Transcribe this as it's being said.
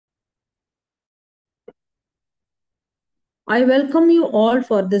I welcome you all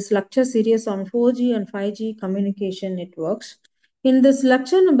for this lecture series on 4G and 5G communication networks. In this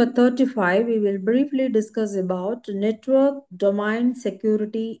lecture number 35, we will briefly discuss about network domain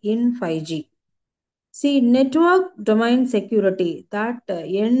security in 5G. See, network domain security,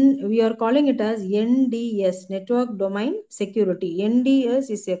 we are calling it as NDS, network domain security. NDS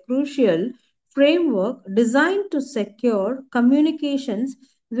is a crucial framework designed to secure communications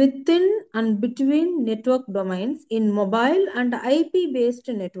within and between network domains in mobile and IP based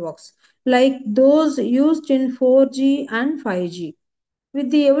networks like those used in 4G and 5G. With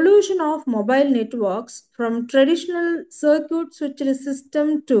the evolution of mobile networks from traditional circuit switched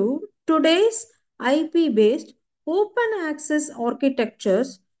system to today's IP-based open access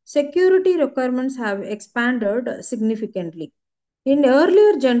architectures, security requirements have expanded significantly. In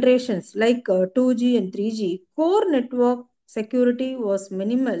earlier generations like 2G and 3G, core network security was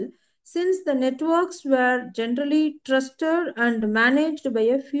minimal since the networks were generally trusted and managed by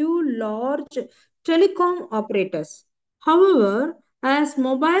a few large telecom operators. However, as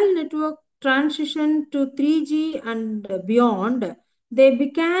mobile network transitioned to 3G and beyond, they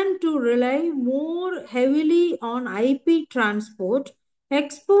began to rely more heavily on IP transport,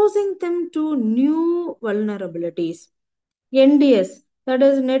 exposing them to new vulnerabilities. NDS, that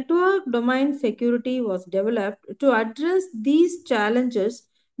is, Network Domain Security, was developed to address these challenges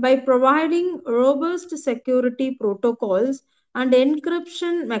by providing robust security protocols and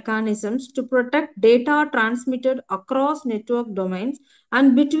encryption mechanisms to protect data transmitted across network domains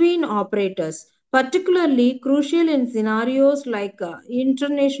and between operators, particularly crucial in scenarios like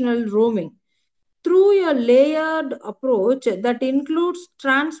international roaming through a layered approach that includes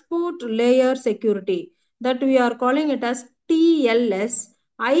transport layer security, that we are calling it as TLS,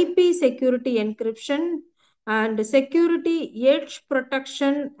 IP security encryption, and security edge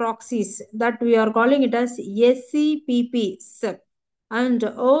protection proxies, that we are calling it as SCPP, and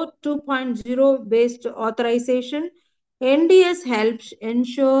O 2.0 based authorization. NDS helps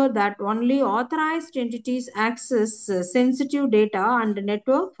ensure that only authorized entities access sensitive data and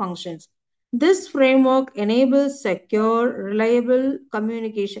network functions. This framework enables secure, reliable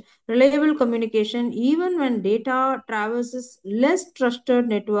communication even when data traverses less trusted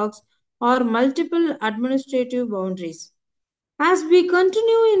networks or multiple administrative boundaries. As we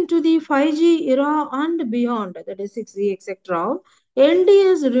continue into the 5G era and beyond, that is 6G, etc.,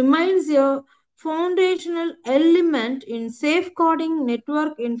 NDS remains a foundational element in safeguarding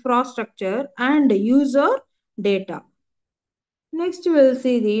network infrastructure and user data. Next, we will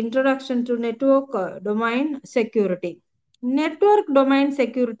see the introduction to network domain security. Network domain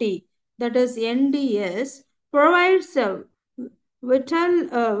security, that is NDS, provides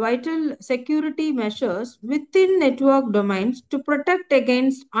vital security measures within network domains to protect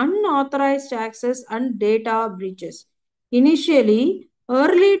against unauthorized access and data breaches. Initially,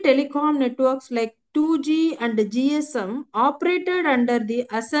 early telecom networks like 2G and GSM operated under the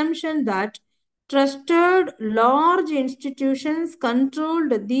assumption that trusted large institutions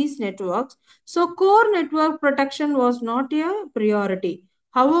controlled these networks, so core network protection was not a priority.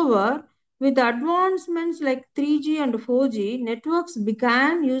 However, with advancements like 3G and 4G, networks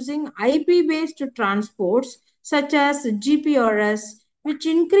began using IP based transports such as GPRS, which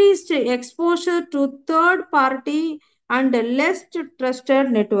increased exposure to third party and less trusted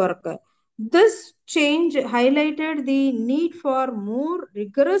network. This change highlighted the need for more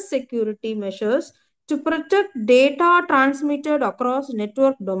rigorous security measures to protect data transmitted across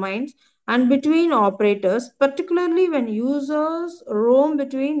network domains and between operators, particularly when users roam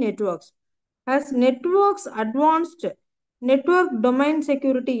between networks. As networks advanced, network domain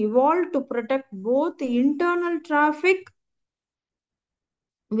security evolved to protect both the internal traffic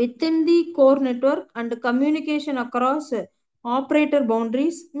within the core network and communication across operator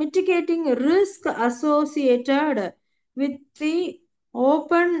boundaries, mitigating risk associated with the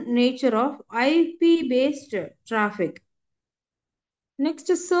open nature of IP based traffic. Next,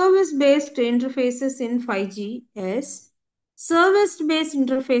 service based interfaces in 5G is service based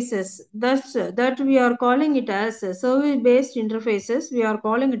interfaces. That we are calling it as service based interfaces. We are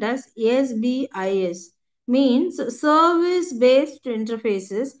calling it as SBIS, means service based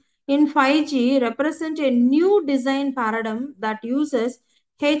interfaces in 5G represent a new design paradigm that uses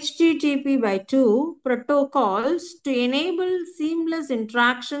HTTP by 2 protocols to enable seamless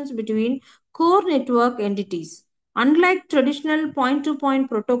interactions between core network entities. Unlike traditional point-to-point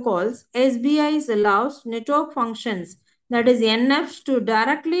protocols, SBIS allows network functions, that is NFs, to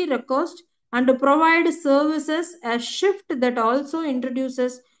directly request and provide services, a shift that also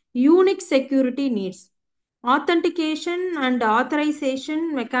introduces unique security needs. Authentication and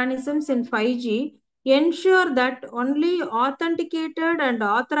authorization mechanisms in 5G ensure that only authenticated and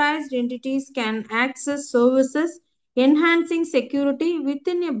authorized entities can access services, enhancing security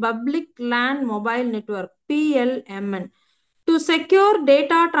within a public LAN mobile network, PLMN. To secure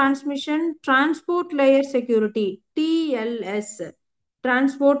data transmission, transport layer security, TLS.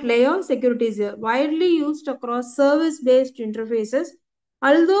 Transport layer security is widely used across service-based interfaces,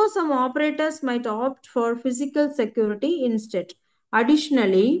 although some operators might opt for physical security instead.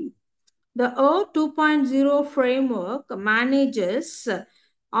 Additionally, the O 2.0 framework manages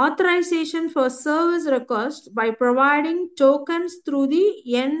authorization for service requests by providing tokens through the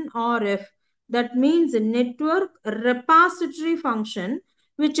NRF. That means Network Repository Function,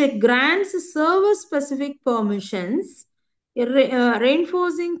 which grants service-specific permissions,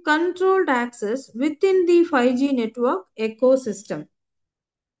 reinforcing controlled access within the 5G network ecosystem.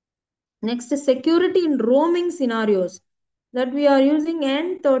 Next, security in roaming scenarios that we are using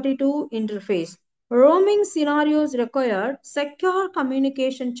N32 interface. Roaming scenarios require secure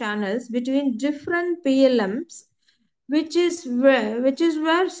communication channels between different PLMs, which is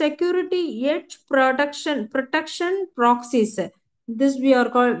where security edge protection proxies. This we are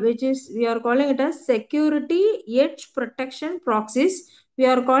calling it as security edge protection proxies. We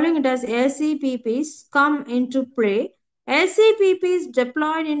are calling it as SCPPs come into play. SCPPs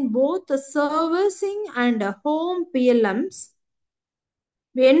deployed in both the servicing and home PLMs.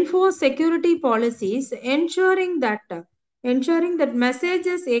 We enforce security policies, ensuring that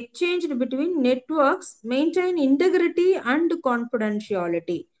messages exchanged between networks maintain integrity and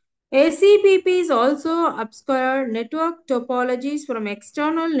confidentiality. SCPPs also obscure network topologies from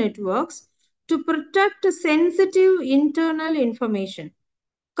external networks to protect sensitive internal information.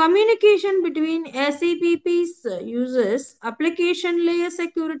 Communication between SCPPs uses application layer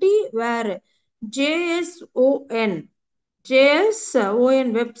security where JSON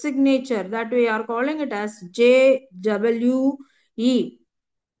JSON web signature, that we are calling it as JWE,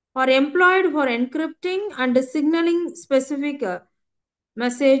 are employed for encrypting and signaling specific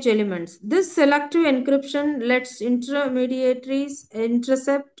message elements. This selective encryption lets intermediaries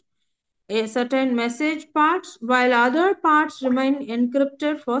intercept a certain message parts while other parts remain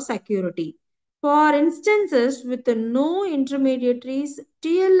encrypted for security. For instances with no intermediaries,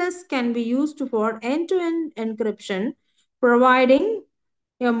 TLS can be used for end-to-end encryption, providing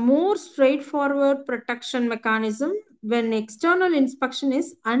a more straightforward protection mechanism when external inspection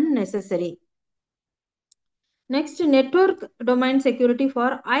is unnecessary. Next, network domain security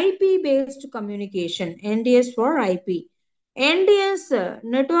for IP-based communication, NDS for IP. NDS,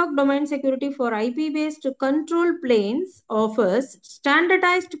 network domain security for IP-based control planes, offers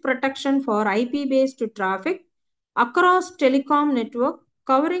standardized protection for IP-based traffic across telecom network,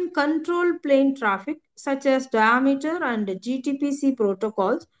 covering control plane traffic such as diameter and GTPC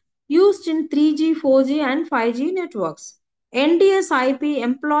protocols used in 3G, 4G and 5G networks. NDS IP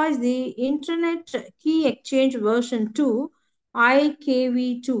employs the Internet Key Exchange version 2,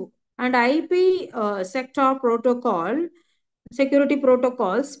 IKV2, and IP sector protocol security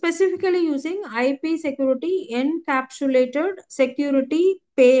protocols, specifically using IP security encapsulated security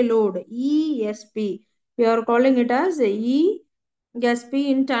payload, ESP. We are calling it as ESP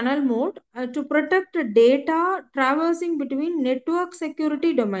in tunnel mode to protect data traversing between network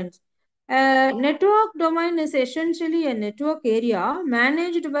security domains. Network domain is essentially a network area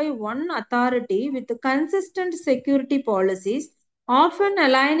managed by one authority with consistent security policies, often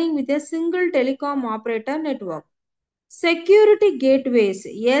aligning with a single telecom operator network. Security gateways,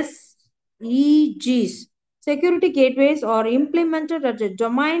 SEGs. Security gateways are implemented at the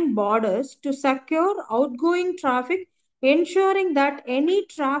domain borders to secure outgoing traffic, ensuring that any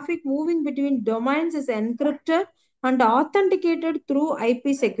traffic moving between domains is encrypted and authenticated through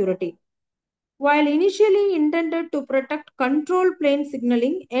IP security. While initially intended to protect control plane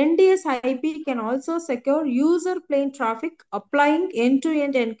signaling, NDS IP can also secure user plane traffic, applying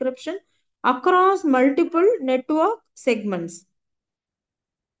end-to-end encryption across multiple network segments.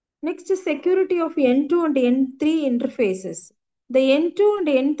 Next is security of N2 and N3 interfaces. The N2 and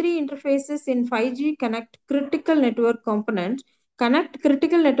N3 interfaces in 5G connect critical network components,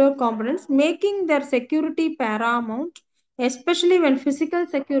 making their security paramount, especially when physical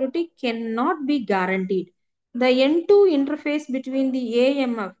security cannot be guaranteed. The N2 interface between the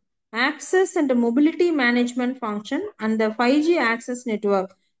AMF, access and mobility management function, and the 5G access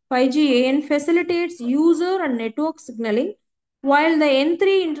network, 5G AN, facilitates user and network signaling, while the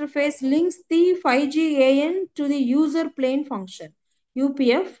N3 interface links the 5G AN to the user plane function,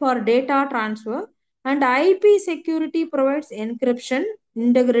 UPF, for data transfer, and IP security provides encryption,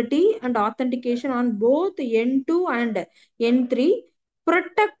 integrity, and authentication on both N2 and N3,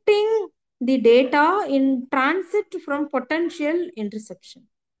 protecting the data in transit from potential interception.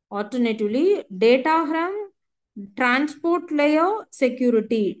 Alternatively, datagram transport layer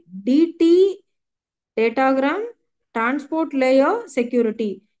security, DT datagram transport layer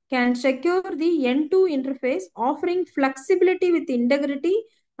security can secure the end-to-end interface, offering flexibility with integrity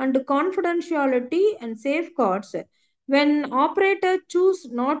and confidentiality and safeguards when operators choose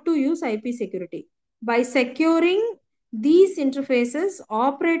not to use IP security. By securing these interfaces,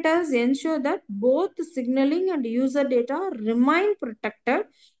 operators ensure that both signaling and user data remain protected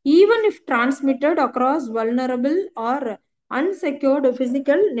even if transmitted across vulnerable or unsecured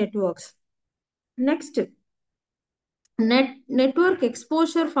physical networks. Next, network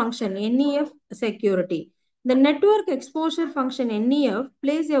exposure function NEF security. The network exposure function NEF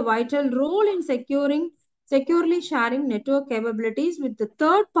plays a vital role in securely sharing network capabilities with the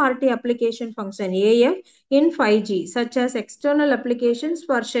third party application function AF in 5G, such as external applications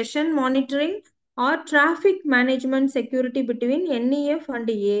for session monitoring or traffic management. Security between NEF and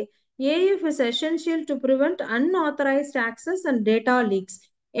AF is essential to prevent unauthorized access and data leaks.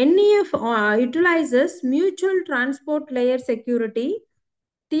 NEF utilizes mutual transport layer security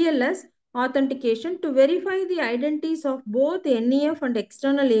TLS authentication to verify the identities of both NEF and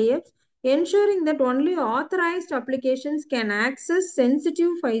external AFs, ensuring that only authorized applications can access sensitive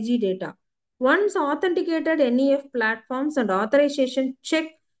 5G data. Once authenticated, NEF platforms and authorization check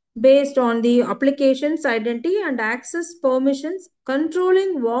based on the application's identity and access permissions,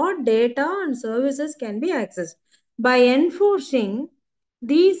 controlling what data and services can be accessed. By enforcing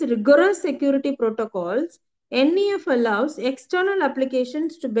these rigorous security protocols, NEF allows external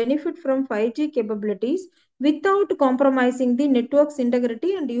applications to benefit from 5G capabilities without compromising the network's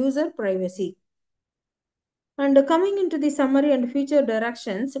integrity and user privacy. And coming into the summary and future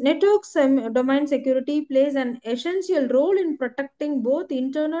directions, network domain security plays an essential role in protecting both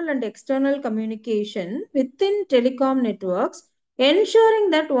internal and external communication within telecom networks,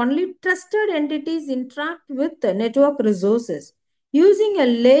 ensuring that only trusted entities interact with the network resources. Using a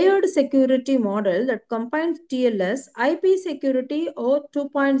layered security model that combines TLS, IP security OAuth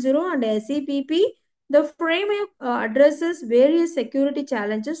 2.0, and SCPP, the framework addresses various security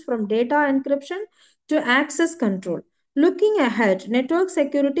challenges from data encryption to access control. Looking ahead, network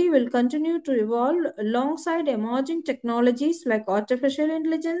security will continue to evolve alongside emerging technologies like artificial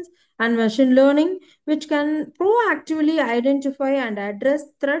intelligence and machine learning, which can proactively identify and address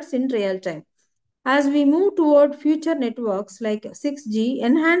threats in real time. As we move toward future networks like 6G,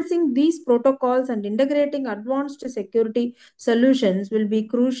 enhancing these protocols and integrating advanced security solutions will be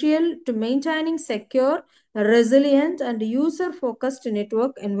crucial to maintaining secure, resilient, and user focused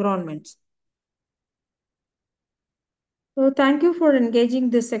network environments. So, thank you for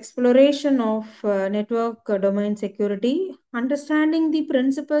engaging this exploration of network domain security. Understanding the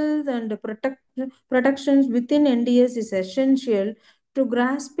principles and the protections within NDS is essential to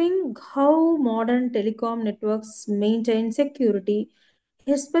grasping how modern telecom networks maintain security,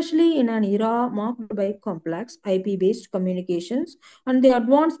 especially in an era marked by complex IP-based communications and the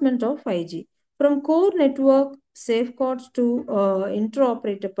advancement of 5G. From core network safeguards to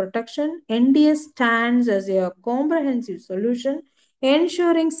interoperator protection, NDS stands as a comprehensive solution,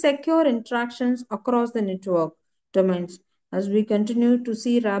 ensuring secure interactions across the network domains. As we continue to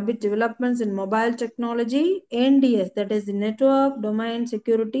see rapid developments in mobile technology, NDS, that is the network domain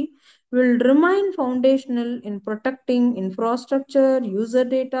security, will remain foundational in protecting infrastructure, user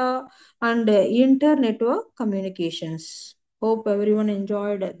data, and inter-network communications. Hope everyone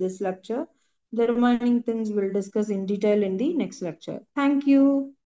enjoyed this lecture. The remaining things we'll discuss in detail in the next lecture. Thank you.